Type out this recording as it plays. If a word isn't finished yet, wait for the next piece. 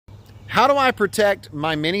How do I protect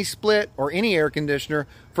my mini split or any air conditioner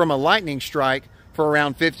from a lightning strike for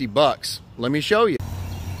around 50 bucks? Let me show you.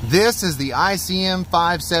 This is the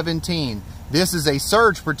ICM870. This is a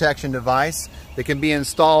surge protection device that can be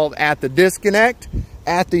installed at the disconnect,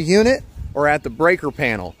 at the unit, or at the breaker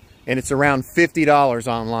panel. And it's around $50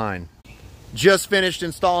 online. Just finished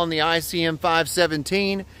installing the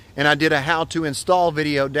ICM870, and I did a how to install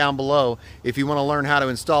video down below. If you want to learn how to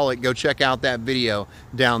install it, go check out that video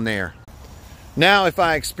down there. Now, if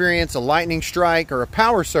I experience a lightning strike or a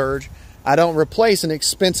power surge, I don't replace an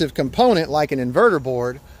expensive component like an inverter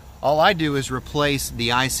board. All I do is replace the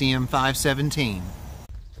ICM870.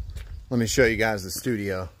 Let me show you guys the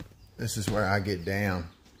studio. This is where I get down.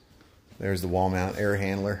 There's the wall mount air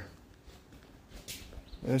handler.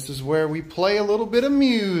 This is where we play a little bit of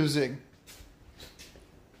music.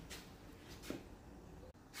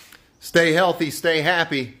 Stay healthy, stay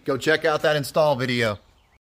happy. Go check out that install video.